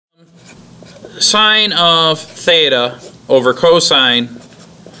sine of theta over cosine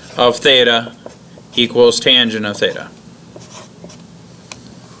of theta equals tangent of theta.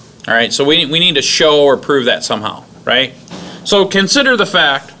 Alright, so we need to show or prove that somehow, right? So consider the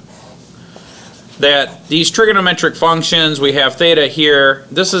fact that these trigonometric functions, we have theta here,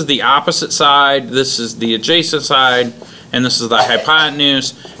 this is the opposite side, this is the adjacent side, and this is the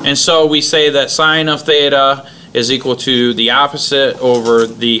hypotenuse, and so we say that sine of theta is equal to the opposite over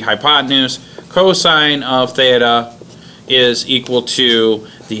the hypotenuse, cosine of theta is equal to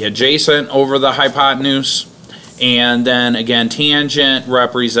the adjacent over the hypotenuse, and then again tangent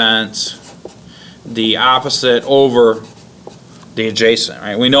represents the opposite over the adjacent,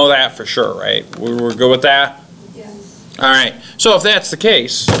 right? We know that for sure, right? We're good with that? Yes. Alright, so if that's the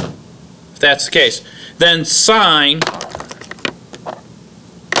case, then sine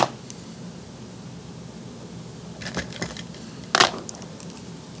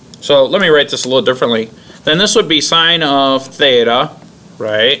so let me write this a little differently. Then this would be sine of theta,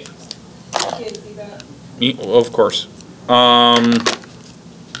 right? Can't see that. Of course. Can I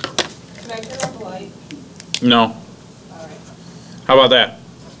turn off the light? No. Alright. How about that?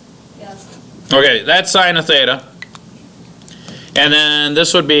 Yes. Okay, that's sine of theta. And then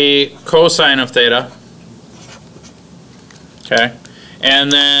this would be cosine of theta. Okay.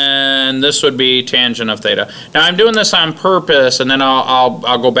 And then this would be tangent of theta. Now I'm doing this on purpose, and then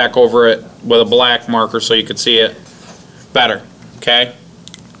I'll go back over it with a black marker so you can see it better. Okay.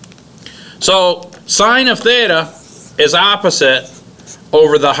 So sine of theta is opposite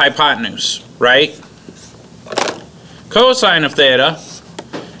over the hypotenuse, right? Cosine of theta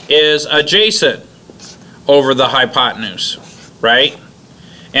is adjacent over the hypotenuse, right?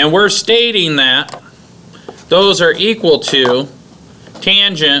 And we're stating that those are equal to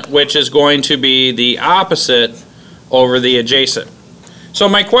tangent, which is going to be the opposite over the adjacent. So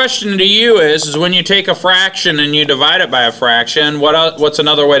my question to you is when you take a fraction and you divide it by a fraction, what's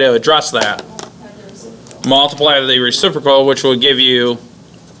another way to address that? Multiply the reciprocal, which will give you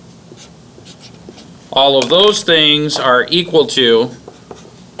all of those things are equal to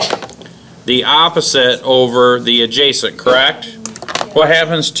the opposite over the adjacent, correct? What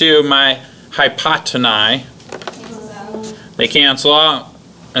happens to my hypotenusi? They cancel out.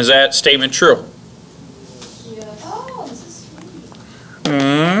 Is that statement true? Oh, this is sweet.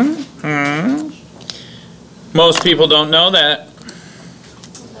 Most people don't know that.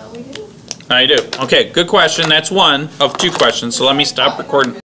 No, we do. I do. Okay, good question. That's one of two questions. So let me stop recording.